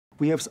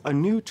we have a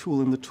new tool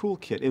in the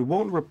toolkit. It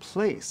won't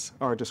replace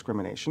our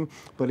discrimination,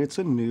 but it's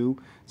a new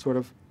sort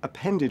of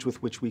appendage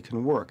with which we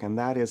can work, and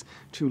that is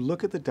to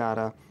look at the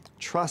data,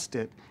 trust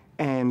it,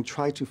 and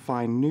try to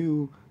find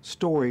new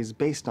stories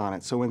based on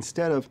it. So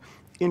instead of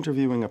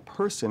interviewing a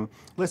person,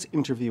 let's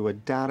interview a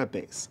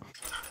database.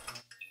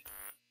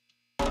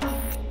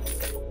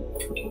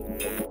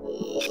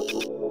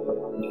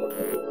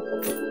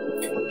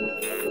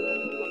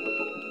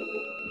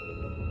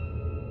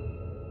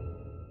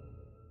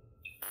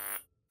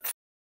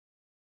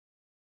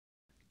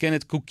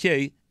 Kenneth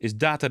Cukier is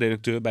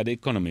dataredacteur bij de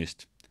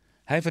Economist.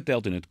 Hij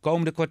vertelt in het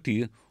komende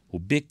kwartier hoe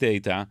big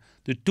data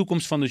de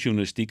toekomst van de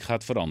journalistiek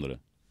gaat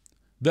veranderen.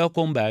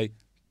 Welkom bij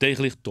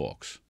Tegenlicht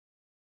Talks.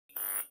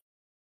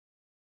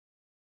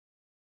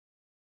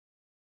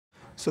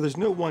 So there's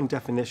no one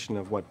definition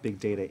of what big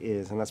data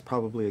is, and that's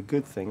probably a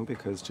good thing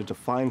because to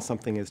define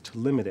something is to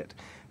limit it.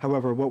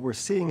 However, what we're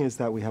seeing is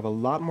that we have a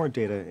lot more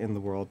data in the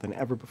world than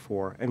ever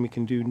before, and we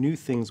can do new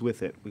things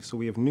with it. So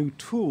we have new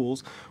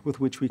tools with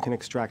which we can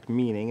extract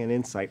meaning and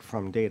insight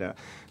from data.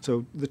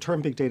 So the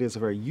term big data is a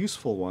very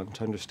useful one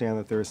to understand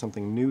that there is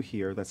something new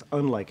here that's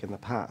unlike in the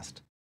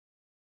past.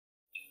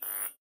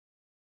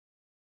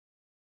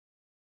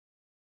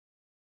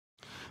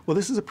 Well,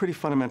 this is a pretty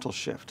fundamental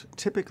shift.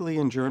 Typically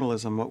in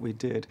journalism, what we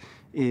did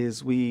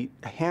is we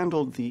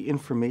handled the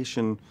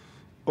information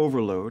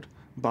overload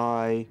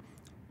by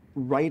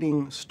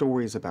writing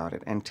stories about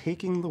it and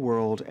taking the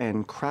world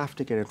and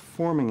crafting it and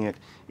forming it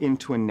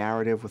into a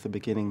narrative with a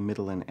beginning,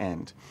 middle, and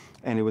end.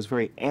 And it was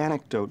very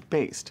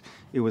anecdote-based.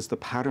 It was the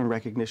pattern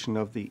recognition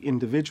of the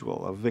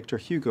individual, of Victor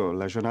Hugo,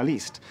 le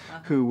journaliste,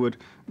 who would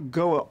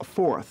go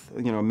forth,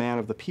 a man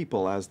of the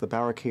people, as the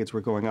barricades were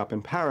going up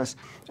in Paris,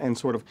 and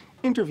sort of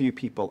interview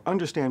people,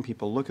 understand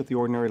people, look at the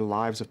ordinary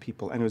lives of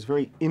people. And it was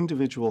very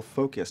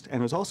individual-focused,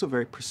 and it was also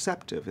very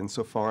perceptive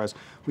insofar as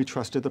we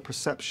trusted the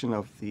perception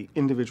of the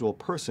individual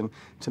person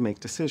to make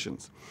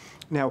decisions.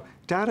 Now,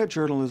 data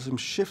journalism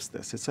shifts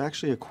this. It's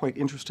actually a quite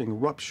interesting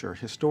rupture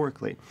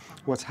historically.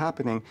 What's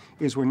happening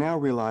is we're now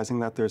realizing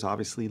that there's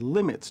obviously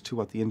limits to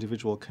what the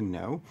individual can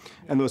know,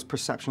 and those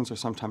perceptions are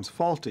sometimes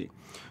faulty.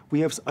 We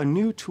have a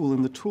new tool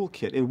in the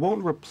toolkit. It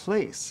won't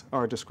replace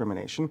our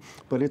discrimination,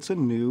 but it's a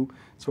new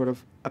sort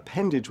of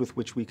appendage with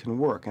which we can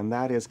work, and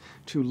that is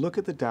to look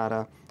at the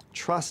data,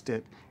 trust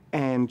it,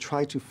 and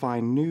try to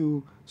find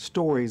new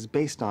stories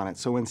based on it.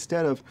 So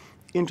instead of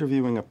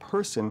interviewing a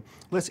person,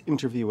 let's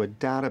interview a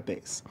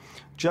database.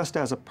 Just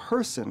as a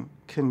person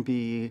can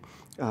be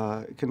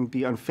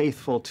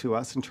unfaithful to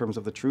us in terms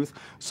of the truth,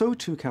 so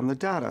too can the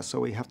data. So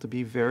we have to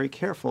be very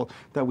careful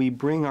that we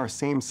bring our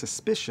same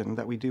suspicion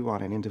that we do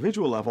on an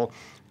individual level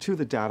to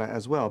the data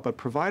as well. But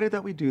provided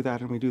that we do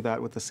that, and we do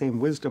that with the same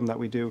wisdom that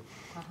we do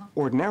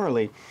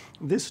ordinarily,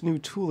 this new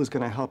tool is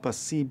going to help us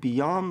see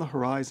beyond the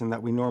horizon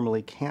that we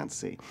normally can't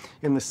see.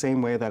 In the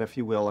same way that, if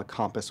you will, a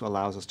compass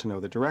allows us to know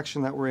the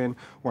direction that we're in,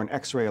 or an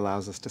X-ray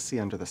allows us to see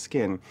under the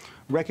skin,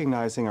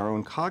 recognizing our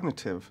own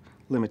cognitive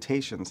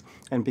limitations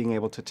and being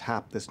able to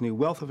tap this new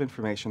wealth of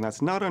information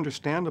that's not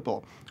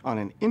understandable on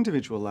an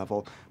individual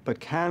level, but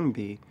can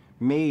be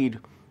made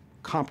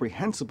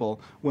comprehensible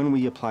when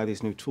we apply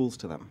these new tools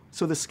to them.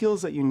 So the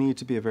skills that you need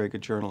to be a very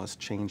good journalist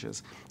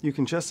changes. You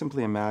can just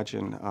simply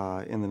imagine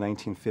in the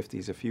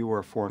 1950s, if you were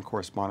a foreign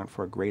correspondent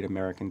for a great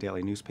American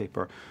daily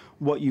newspaper,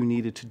 what you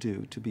needed to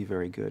do to be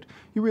very good.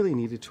 You really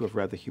needed to have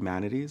read the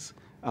humanities,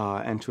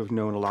 and to have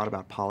known a lot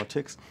about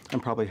politics,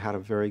 and probably had a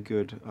very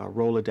good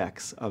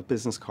Rolodex of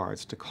business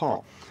cards to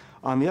call.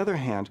 On the other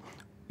hand,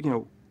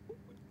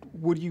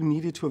 would you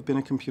needed to have been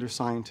a computer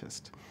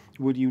scientist?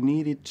 Would you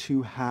needed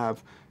to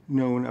have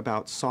known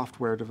about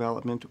software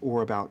development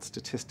or about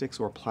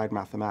statistics or applied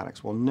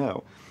mathematics? Well,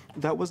 no,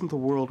 that wasn't the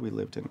world we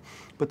lived in,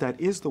 but that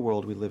is the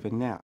world we live in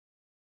now.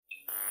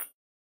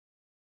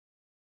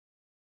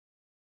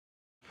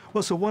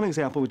 Well, so one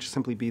example would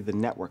simply be the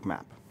network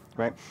map.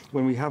 Right?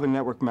 When we have a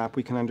network map,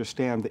 we can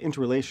understand the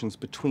interrelations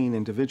between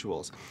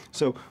individuals.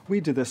 So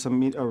we did this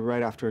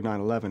right after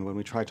 9/11 when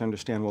we tried to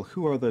understand, well,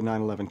 who are the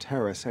 9/11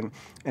 terrorists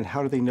and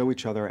how do they know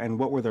each other and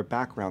what were their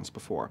backgrounds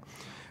before?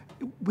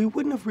 We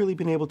wouldn't have really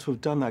been able to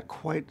have done that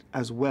quite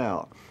as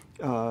well,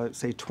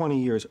 say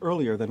 20 years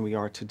earlier than we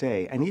are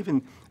today. And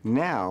even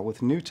now,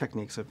 with new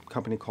techniques, a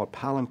company called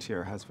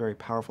Palantir has very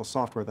powerful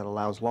software that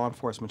allows law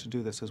enforcement to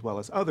do this as well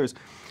as others.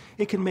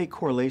 It can make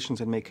correlations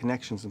and make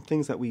connections and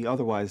things that we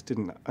otherwise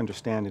didn't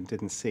understand and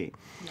didn't see.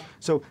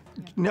 So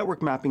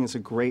network mapping is a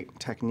great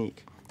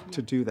technique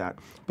to do that.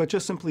 But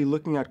just simply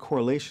looking at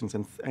correlations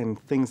and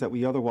things that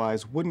we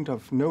otherwise wouldn't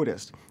have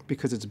noticed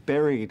because it's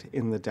buried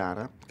in the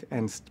data,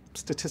 and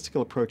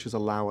statistical approaches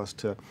allow us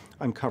to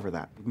uncover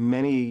that.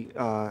 Many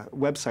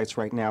websites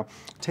right now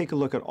take a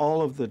look at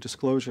all of the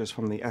disclosures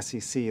from the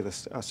SEC,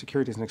 the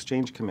Securities and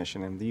Exchange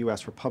Commission in the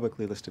U.S. for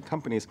publicly listed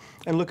companies,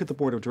 and look at the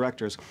board of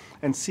directors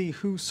and see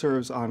who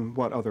serves on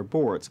what other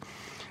boards.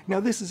 Now,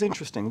 this is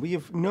interesting. We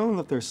have known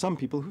that there's some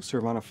people who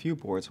serve on a few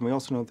boards, and we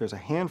also know that there's a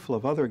handful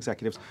of other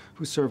executives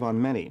who serve on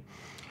many.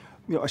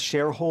 a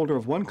shareholder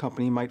of one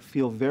company might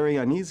feel very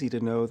uneasy to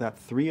know that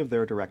 3 of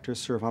their directors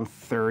serve on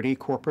 30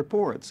 corporate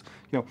boards.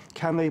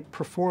 Can they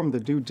perform the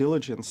due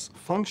diligence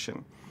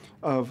function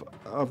of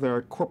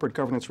their corporate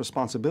governance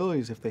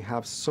responsibilities if they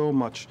have so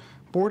much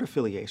board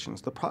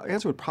affiliations? The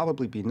answer would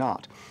probably be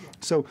not.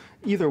 So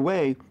either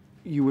way,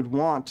 you would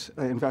want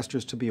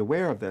investors to be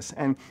aware of this,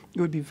 and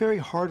it would be very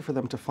hard for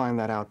them to find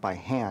that out by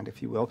hand,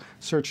 if you will,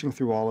 searching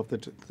through all of the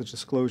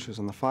disclosures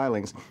and the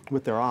filings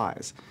with their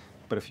eyes.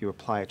 But if you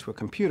apply it to a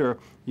computer,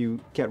 you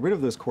get rid of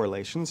those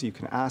correlations, you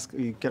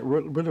get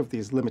rid of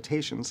these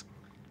limitations,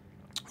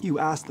 you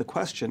ask the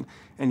question,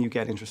 and you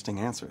get interesting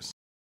answers.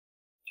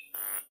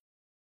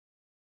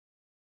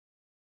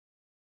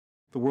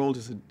 The world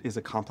is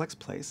a complex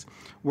place.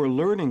 We're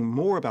learning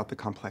more about the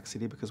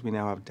complexity because we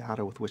now have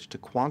data with which to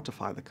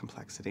quantify the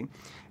complexity.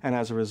 And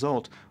as a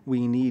result,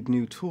 we need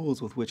new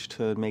tools with which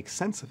to make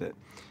sense of it.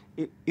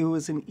 It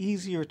was an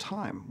easier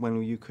time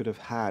when you could have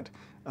had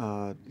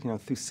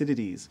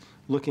Thucydides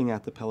looking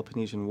at the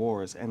Peloponnesian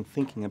Wars and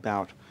thinking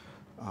about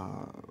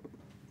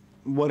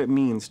what it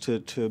means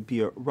to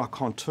be a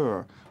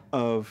raconteur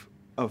of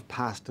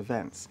past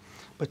events.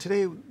 But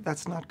today,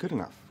 that's not good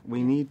enough.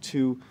 We need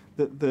to,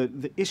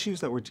 the issues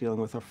that we're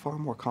dealing with are far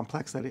more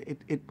complex, that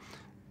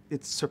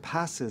it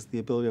surpasses the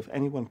ability of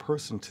any one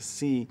person to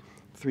see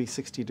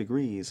 360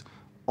 degrees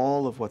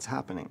all of what's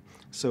happening.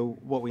 So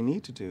what we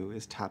need to do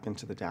is tap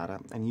into the data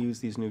and use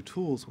these new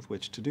tools with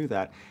which to do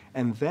that,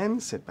 and then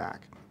sit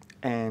back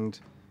and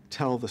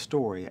tell the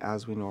story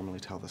as we normally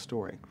tell the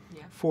story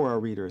for our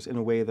readers in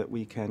a way that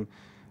we can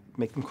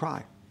make them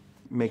cry,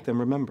 make them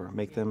remember,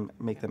 make them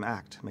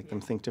act, make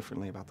them think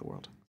differently about the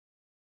world.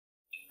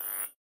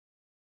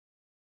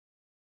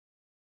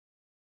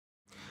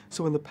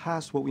 So in the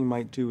past, what we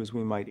might do is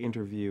we might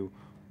interview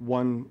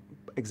one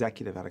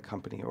executive at a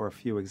company or a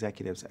few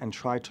executives and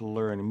try to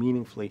learn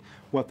meaningfully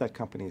what that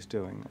company is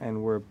doing.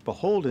 And we're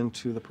beholden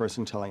to the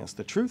person telling us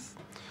the truth.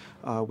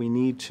 We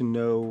need to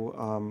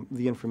know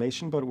the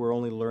information, but we're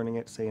only learning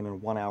it, say, in a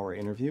 1-hour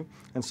interview.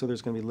 And so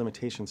there's going to be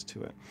limitations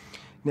to it.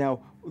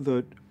 Now,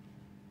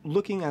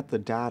 looking at the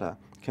data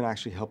can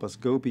actually help us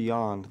go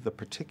beyond the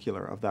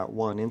particular of that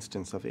one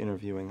instance of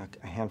interviewing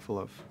a handful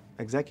of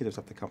executives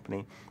at the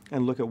company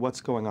and look at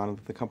what's going on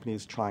that the company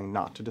is trying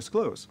not to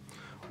disclose,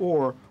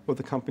 or what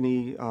the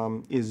company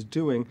is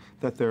doing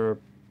that they're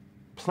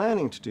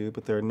planning to do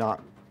but they're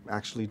not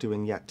actually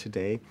doing yet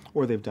today,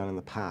 or they've done in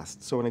the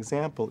past. So an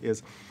example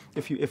is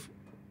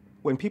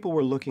when people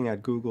were looking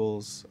at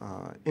Google's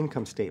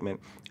income statement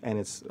and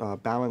its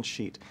balance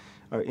sheet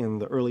in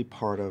the early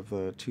part of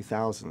the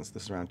 2000s,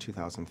 this is around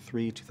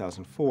 2003,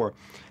 2004,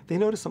 they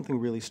noticed something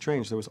really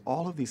strange. There was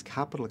all of these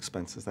capital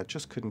expenses that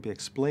just couldn't be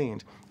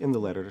explained in the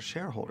letter to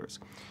shareholders.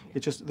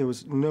 There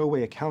was no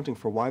way accounting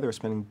for why they were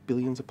spending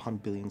billions upon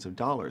billions of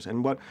dollars.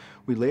 And what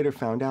we later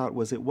found out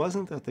was it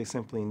wasn't that they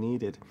simply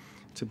needed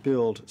to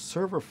build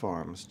server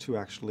farms to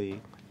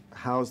actually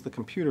house the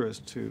computers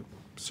to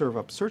serve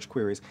up search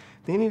queries.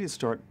 They needed to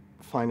start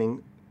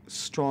finding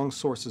strong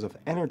sources of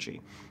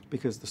energy,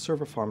 because the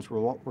server farms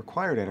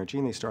required energy,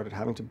 and they started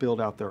having to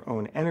build out their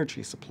own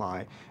energy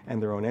supply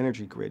and their own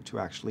energy grid to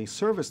actually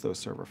service those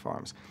server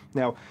farms.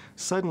 Now,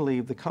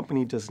 suddenly, the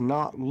company does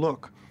not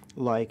look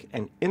like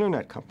an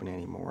internet company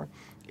anymore.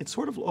 It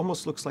sort of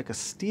almost looks like a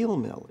steel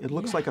mill. It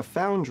looks like a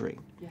foundry,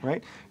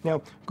 right?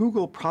 Now,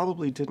 Google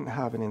probably didn't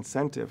have an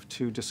incentive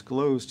to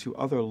disclose to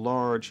other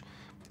large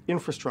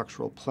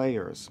infrastructural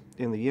players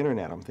in the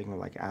internet, I'm thinking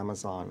like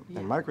Amazon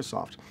and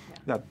Microsoft,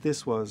 that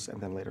this was, and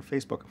then later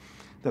Facebook,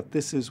 that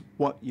this is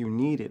what you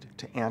needed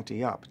to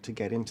ante up to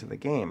get into the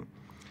game.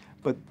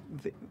 But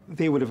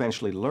they would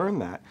eventually learn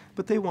that,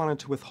 but they wanted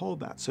to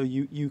withhold that. So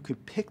you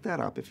could pick that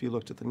up if you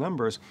looked at the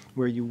numbers,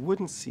 where you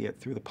wouldn't see it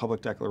through the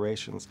public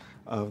declarations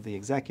of the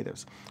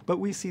executives. But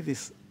we see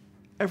this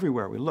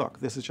everywhere we look.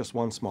 This is just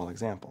one small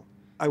example.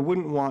 I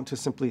wouldn't want to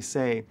simply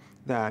say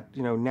that,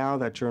 now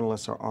that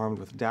journalists are armed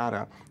with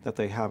data, that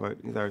they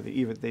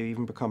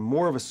even become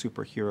more of a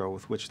superhero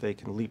with which they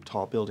can leap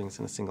tall buildings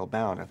in a single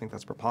bound. I think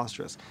that's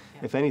preposterous.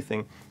 If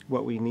anything,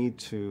 what we need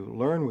to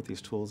learn with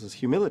these tools is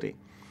humility,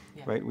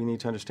 right? We need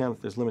to understand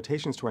that there's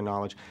limitations to our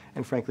knowledge,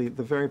 and frankly,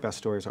 the very best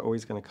stories are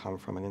always going to come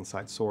from an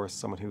inside source,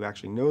 someone who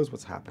actually knows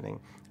what's happening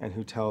and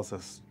who tells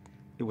us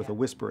with a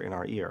whisper in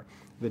our ear,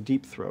 the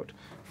deep throat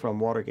from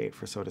Watergate,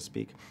 for so to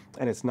speak.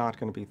 And it's not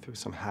going to be through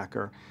some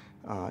hacker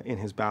in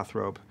his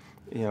bathrobe,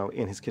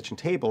 in his kitchen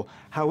table.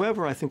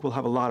 However, I think we'll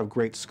have a lot of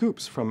great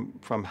scoops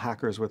from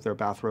hackers with their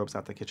bathrobes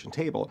at the kitchen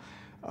table.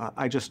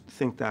 I just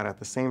think that at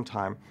the same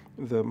time,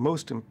 the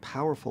most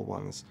powerful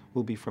ones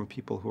will be from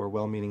people who are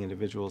well-meaning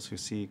individuals who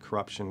see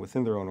corruption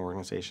within their own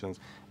organizations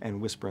and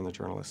whisper in the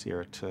journalist's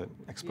ear to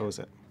expose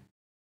it.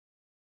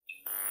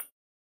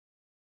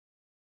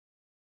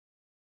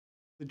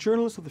 The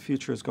journalist of the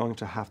future is going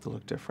to have to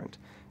look different.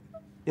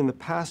 In the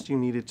past, you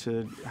needed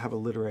to have a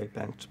literary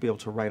bent to be able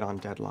to write on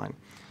deadline.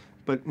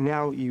 But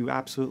now you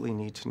absolutely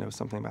need to know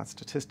something about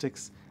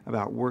statistics,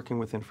 about working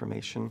with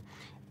information,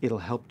 It'll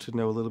help to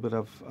know a little bit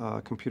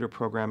of computer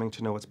programming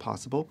to know what's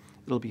possible.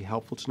 It'll be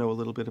helpful to know a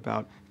little bit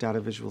about data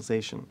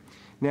visualization.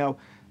 Now,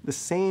 the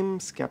same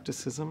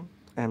skepticism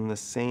and the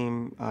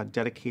same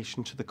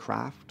dedication to the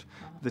craft,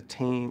 the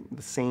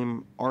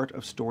same art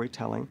of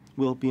storytelling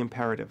will be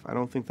imperative. I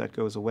don't think that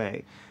goes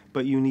away.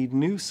 But you need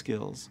new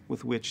skills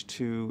with which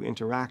to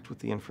interact with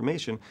the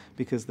information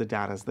because the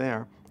data's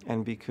there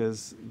and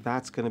because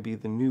that's going to be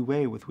the new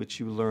way with which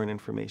you learn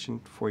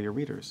information for your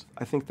readers.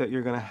 I think that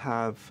you're going to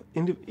have,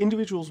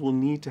 individuals will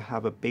need to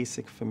have a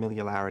basic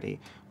familiarity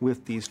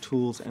with these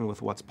tools and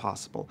with what's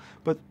possible.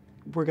 But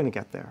we're going to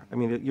get there. I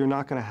mean, you're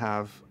not going to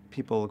have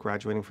people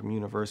graduating from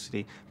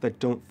university that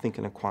don't think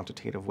in a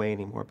quantitative way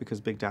anymore because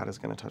big data is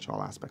going to touch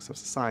all aspects of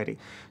society.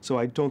 So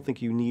I don't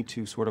think you need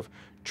to sort of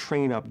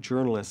train up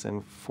journalists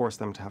and force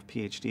them to have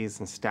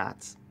PhDs in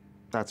stats.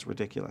 That's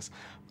ridiculous.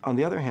 On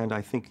the other hand,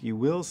 I think you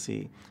will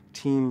see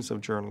teams of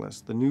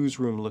journalists, the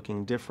newsroom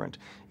looking different,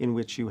 in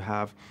which you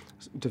have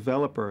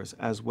developers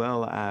as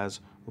well as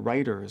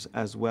writers,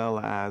 as well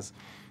as,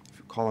 if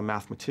you call them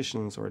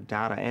mathematicians or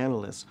data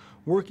analysts,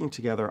 working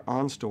together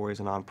on stories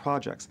and on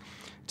projects.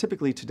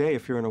 Typically today,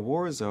 if you're in a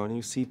war zone,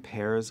 you see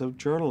pairs of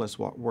journalists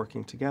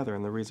working together,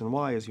 and the reason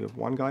why is you have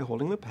one guy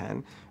holding the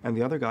pen and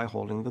the other guy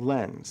holding the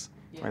lens,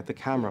 right, the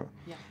camera.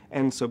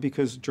 And so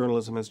because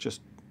journalism has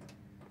just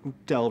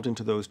delved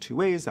into those two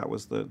ways, that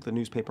was the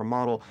newspaper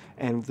model,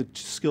 and the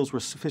skills were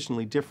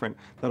sufficiently different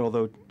that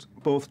although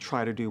both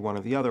try to do one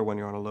or the other when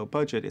you're on a low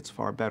budget, it's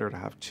far better to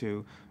have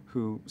two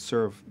who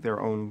serve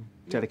their own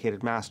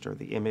dedicated master,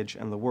 the image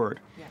and the word.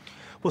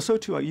 Well, so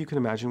too, you can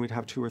imagine we'd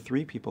have 2 or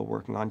 3 people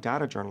working on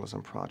data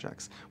journalism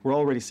projects. We're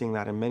already seeing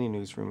that in many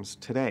newsrooms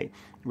today,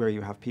 where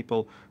you have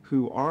people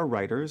who are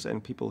writers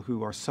and people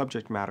who are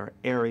subject matter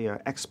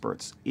area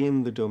experts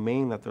in the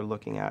domain that they're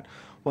looking at,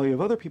 while you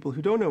have other people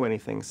who don't know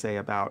anything, say,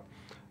 about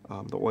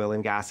the oil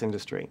and gas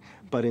industry.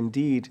 But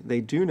indeed,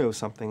 they do know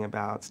something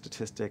about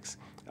statistics,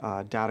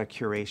 data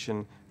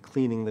curation,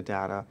 cleaning the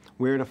data,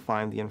 where to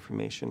find the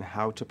information,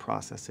 how to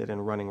process it,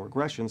 and running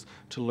regressions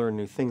to learn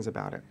new things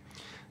about it.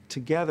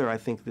 Together, I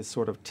think this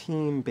sort of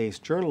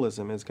team-based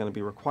journalism is going to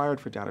be required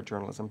for data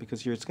journalism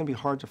because it's going to be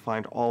hard to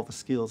find all the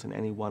skills in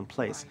any one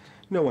place.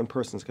 No one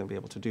person is going to be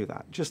able to do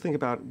that. Just think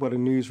about what a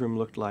newsroom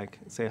looked like,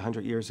 say,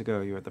 100 years ago.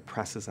 You had the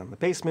presses in the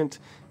basement.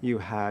 You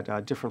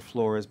had different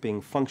floors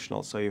being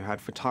functional. So you had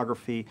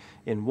photography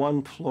in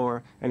one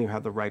floor, and you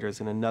had the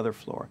writers in another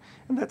floor.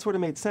 And that sort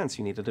of made sense.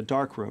 You needed a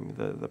dark room.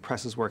 The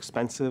presses were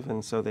expensive,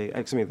 and so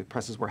the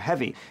presses were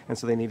heavy, and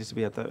so they needed to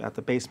be at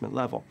the basement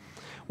level.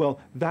 Well,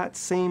 that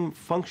same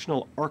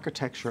functional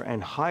architecture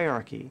and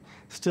hierarchy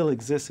still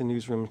exists in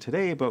newsroom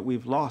today, but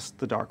we've lost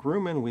the dark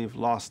room and we've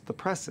lost the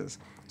presses.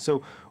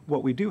 So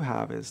what we do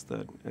have is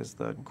the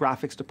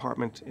graphics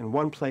department in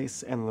one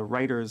place and the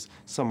writers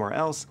somewhere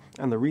else,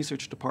 and the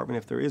research department,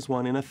 if there is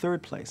one, in a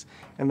third place.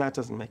 And that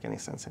doesn't make any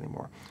sense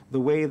anymore. The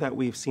way that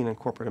we've seen in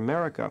corporate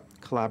America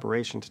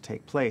collaboration to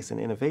take place and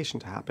innovation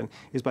to happen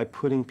is by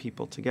putting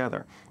people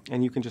together.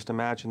 And you can just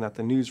imagine that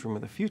the newsroom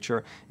of the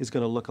future is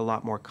going to look a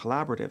lot more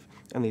collaborative.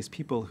 And these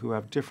people who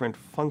have different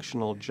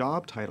functional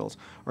job titles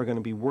are going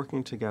to be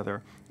working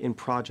together in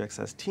projects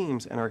as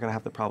teams and are going to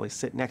have to probably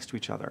sit next to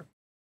each other.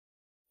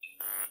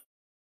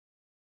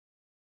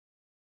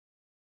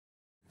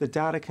 The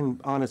data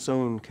on its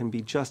own can be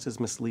just as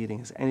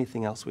misleading as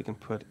anything else we can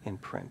put in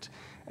print.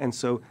 And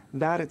so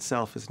that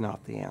itself is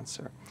not the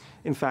answer.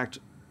 In fact,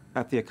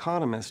 at The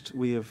Economist,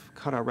 we have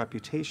cut our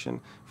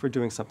reputation for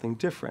doing something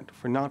different,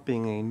 for not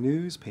being a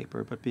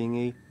newspaper, but being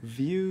a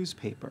views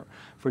paper,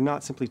 for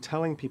not simply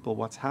telling people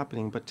what's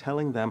happening, but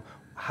telling them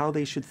how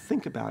they should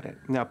think about it.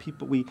 Now,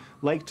 we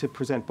like to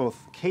present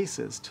both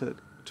cases to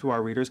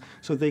our readers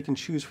so they can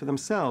choose for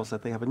themselves,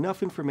 that they have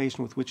enough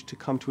information with which to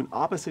come to an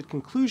opposite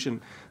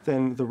conclusion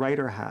than the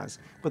writer has.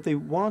 But they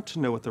want to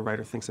know what the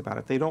writer thinks about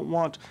it. They don't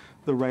want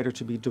the writer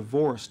to be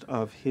divorced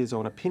of his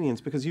own opinions,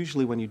 because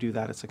usually when you do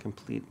that, it's a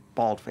complete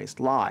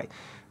bald-faced lie.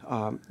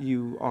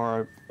 You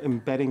are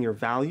embedding your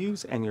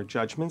values and your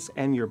judgments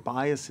and your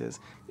biases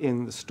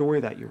in the story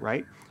that you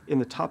write, in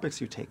the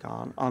topics you take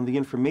on the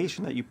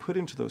information that you put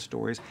into those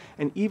stories,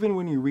 and even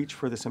when you reach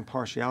for this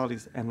impartiality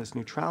and this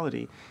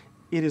neutrality,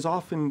 it is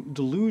often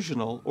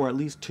delusional, or at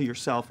least to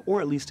yourself, or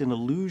at least an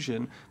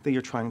illusion that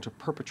you're trying to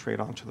perpetrate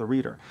onto the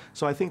reader.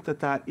 So I think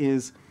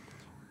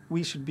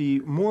we should be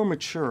more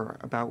mature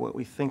about what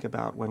we think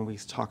about when we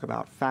talk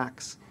about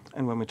facts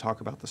and when we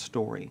talk about the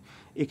story.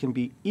 It can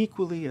be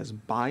equally as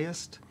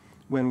biased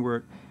when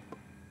we're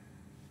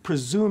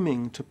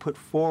presuming to put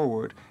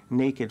forward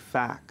naked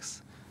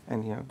facts,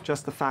 and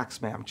just the facts,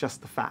 ma'am,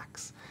 just the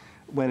facts,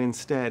 when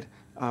instead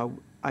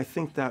I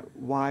think that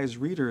wise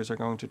readers are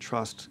going to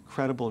trust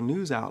credible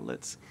news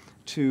outlets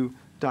to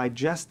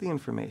digest the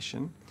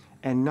information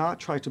and not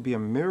try to be a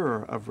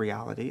mirror of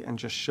reality and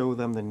just show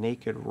them the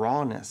naked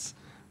rawness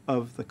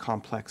of the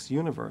complex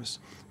universe,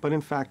 but in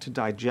fact to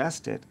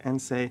digest it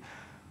and say,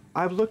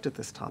 I've looked at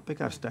this topic,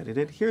 I've studied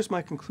it, here's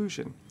my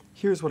conclusion,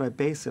 here's what I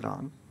base it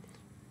on,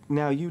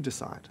 now you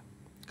decide.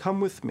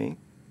 Come with me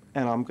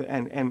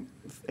and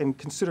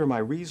consider my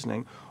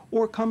reasoning,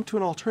 or come to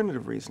an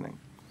alternative reasoning.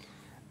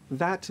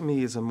 That, to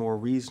me, is a more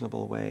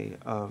reasonable way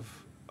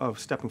of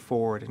stepping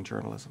forward in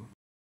journalism.